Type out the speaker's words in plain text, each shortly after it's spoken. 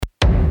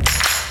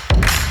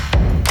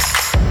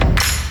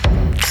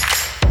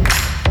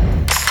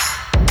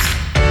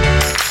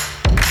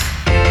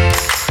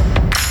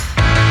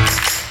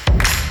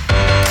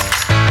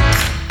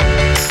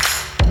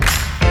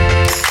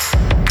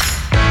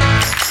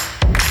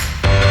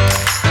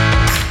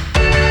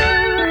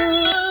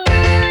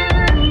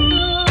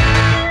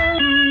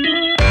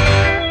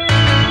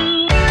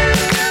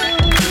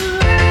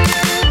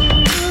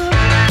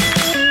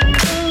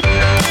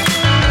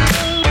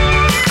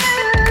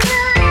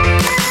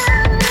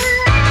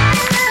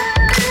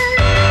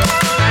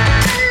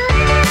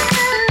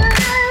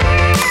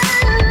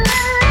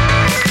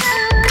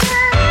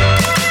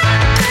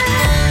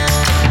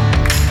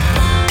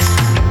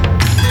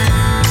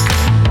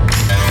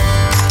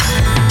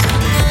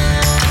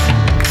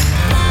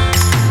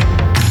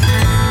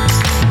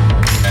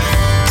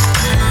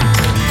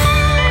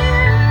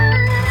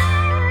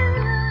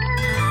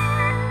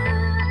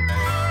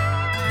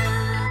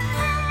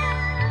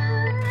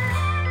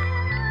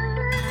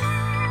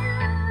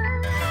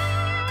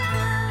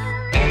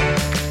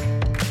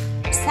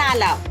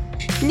سلام،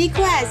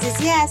 نیکو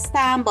عزیزی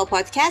هستم. با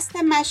پادکست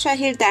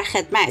مشاهیر در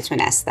خدمتتون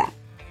هستم.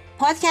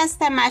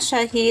 پادکست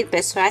مشاهیر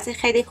به صورت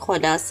خیلی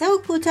خلاصه و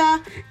کوتاه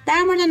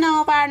در مورد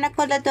نوآوران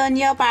کل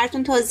دنیا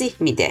براتون توضیح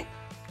میده.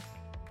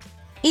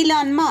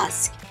 ایلان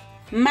ماسک،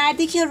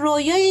 مردی که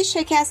رویای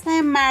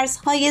شکستن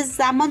مرزهای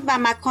زمان و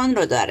مکان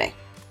رو داره.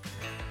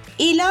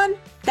 ایلان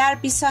در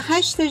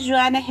 28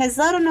 ژوئن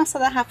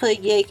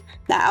 1971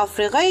 در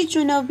آفریقای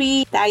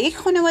جنوبی در یک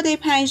خانواده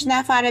 5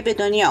 نفره به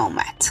دنیا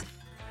آمد.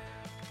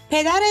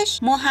 پدرش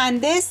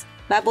مهندس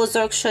و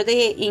بزرگ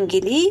شده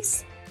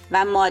انگلیس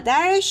و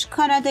مادرش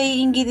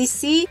کانادایی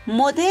انگلیسی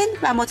مدل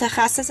و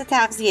متخصص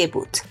تغذیه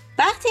بود.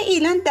 وقتی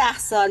ایلان 10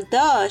 سال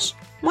داشت،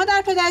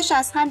 مادر پدرش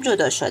از هم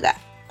جدا شدن.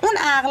 اون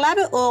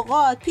اغلب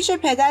اوقات پیش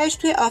پدرش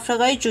توی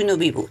آفریقای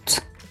جنوبی بود.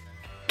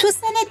 تو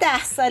سن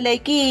 10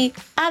 سالگی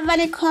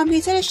اولین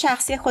کامپیوتر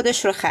شخصی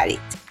خودش رو خرید.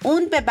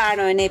 اون به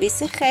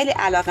برنامه‌نویسی خیلی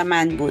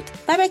علاقه‌مند بود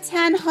و به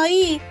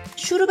تنهایی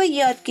شروع به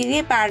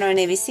یادگیری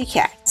برنامه‌نویسی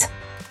کرد.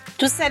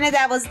 تو سن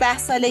 12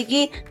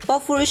 سالگی با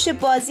فروش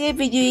بازی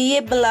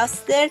ویدیویی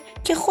بلاستر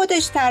که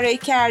خودش طراحی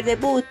کرده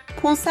بود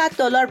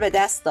 $500 به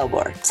دست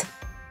آورد.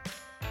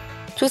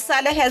 تو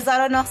سال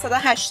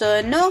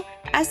 1989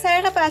 از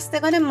طریق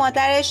بستگان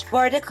مادرش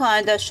وارد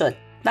کانادا شد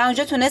و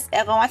اونجا تونست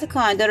اقامت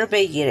کانادا رو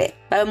بگیره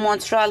و به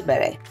مونترال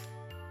بره.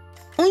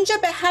 اونجا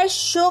به هر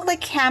شغل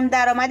کم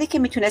درآمدی که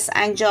میتونست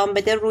انجام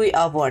بده روی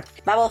آورد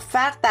و با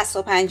فقر دست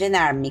و پنجه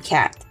نرم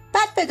میکرد.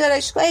 بعد به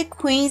دانشگاه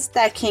کوینز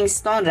در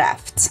کینگستون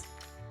رفت.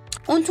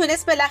 اون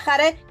تونست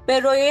بالاخره به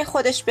رویای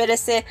خودش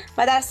برسه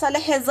و در سال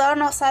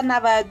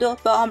 1992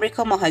 به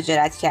آمریکا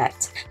مهاجرت کرد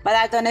و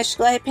در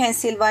دانشگاه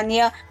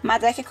پنسیلوانیا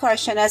مدرک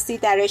کارشناسی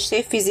در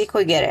رشته فیزیک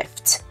رو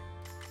گرفت.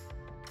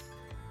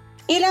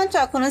 ایلان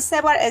تاکنون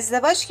 3 بار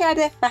ازدواج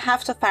کرده و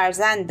 7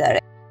 فرزند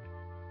داره.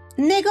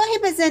 نگاهی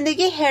به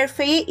زندگی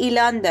حرفه‌ای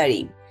ایلان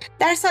داریم.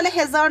 در سال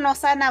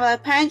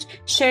 1995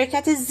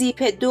 شرکت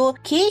زیپ 2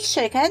 که یک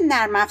شرکت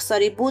نرم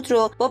افزاری بود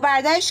رو با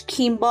برادرش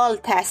کیمبال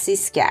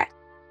تأسیس کرد.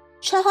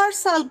 4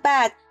 سال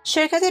بعد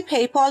شرکت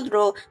پیپال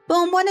رو به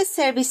عنوان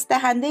سرویس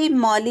دهنده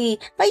مالی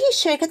و یک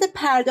شرکت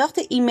پرداخت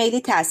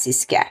ایمیلی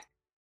تأسیس کرد.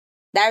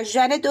 در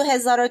ژوئن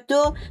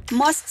 2002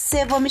 ماسک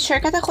سومین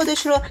شرکت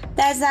خودش رو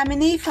در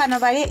زمینه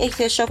فناوری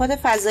اکتشافات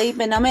فضایی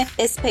به نام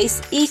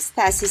اسپیس ایکس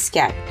تأسیس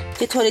کرد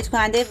که تولید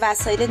کننده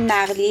وسایل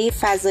نقلیه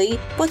فضایی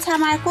با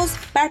تمرکز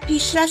بر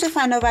پیشرفت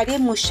فناوری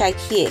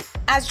موشکیه،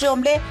 از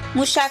جمله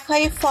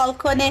موشک‌های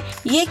فالکون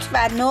 1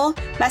 و 9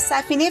 و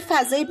سفینه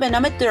فضایی به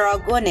نام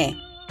دراگونه.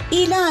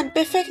 ایلان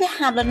به فکر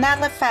حمل و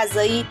نقل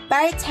فضایی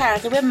برای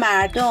ترغیب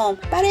مردم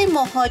برای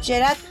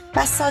مهاجرت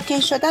و ساکن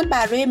شدن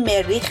بر روی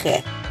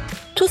مریخه.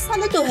 تو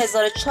سال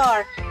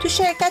 2004 تو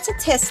شرکت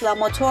تسلا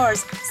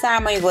موتورز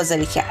سرمایه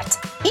گذاری کرد.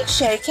 این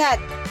شرکت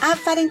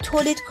اولین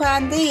تولید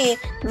کننده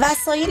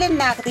وسایل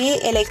نقلیه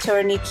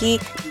الکترونیکی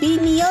بی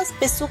نیاز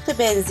به سوخت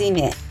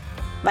بنزینه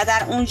و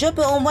در اونجا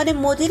به عنوان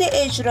مدیر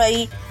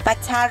اجرایی و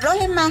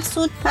طراح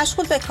محصول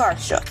مشغول به کار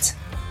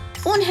شد.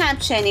 اون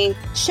همچنین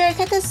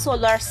شرکت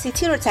سولار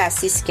سیتی رو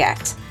تأسیس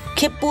کرد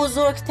که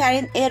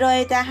بزرگترین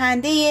ارائه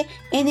دهنده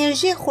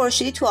انرژی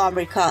خورشیدی تو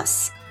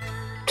آمریکاست.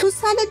 تو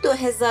سال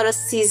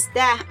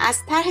 2013 از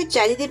طرح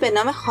جدیدی به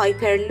نام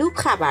هایپرلوپ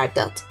خبر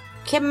داد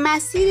که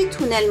مسیری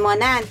تونل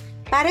مانند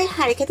برای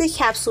حرکت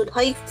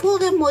کپسول‌های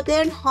فوق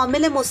مدرن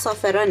حامل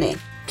مسافرانه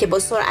که با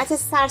سرعت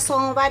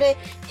سرسام‌آور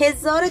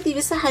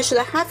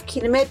 1287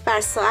 کیلومتر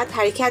بر ساعت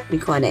حرکت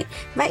میکنه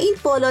و این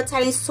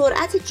بالاترین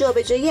سرعت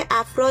جابجایی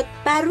افراد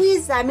بر روی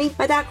زمین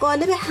و در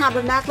قالب حمل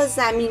و نقل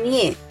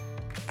زمینیه.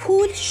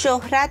 پول،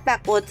 شهرت و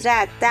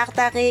قدرت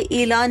دغدغه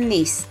ایلان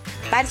نیست،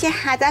 بلکه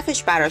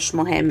هدفش براش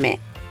مهمه.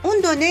 اون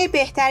دنیای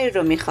بهتری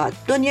رو میخواد،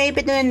 دنیایی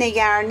بدون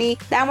نگرانی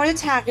در مورد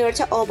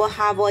تغییرات آب و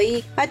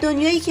هوایی و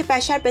دنیایی که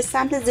بشر به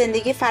سمت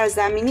زندگی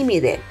فرازمینی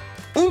میره.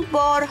 اون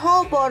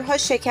بارها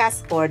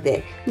شکست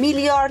خورده،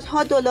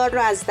 میلیاردها دلار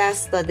رو از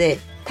دست داده،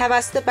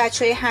 توسط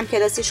بچهای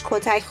همکلاسیش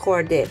کتک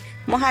خورده،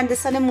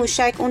 مهندسان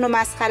موشک اون رو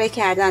مسخره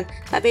کردن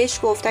و بهش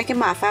گفتن که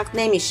موفق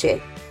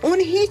نمیشه. اون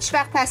هیچ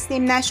وقت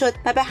تسلیم نشد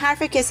و به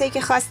حرف کسایی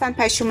که خواستن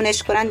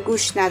پشیمونش کنن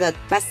گوش نداد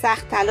و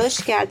سخت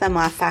تلاش کرد و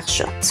موفق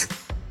شد.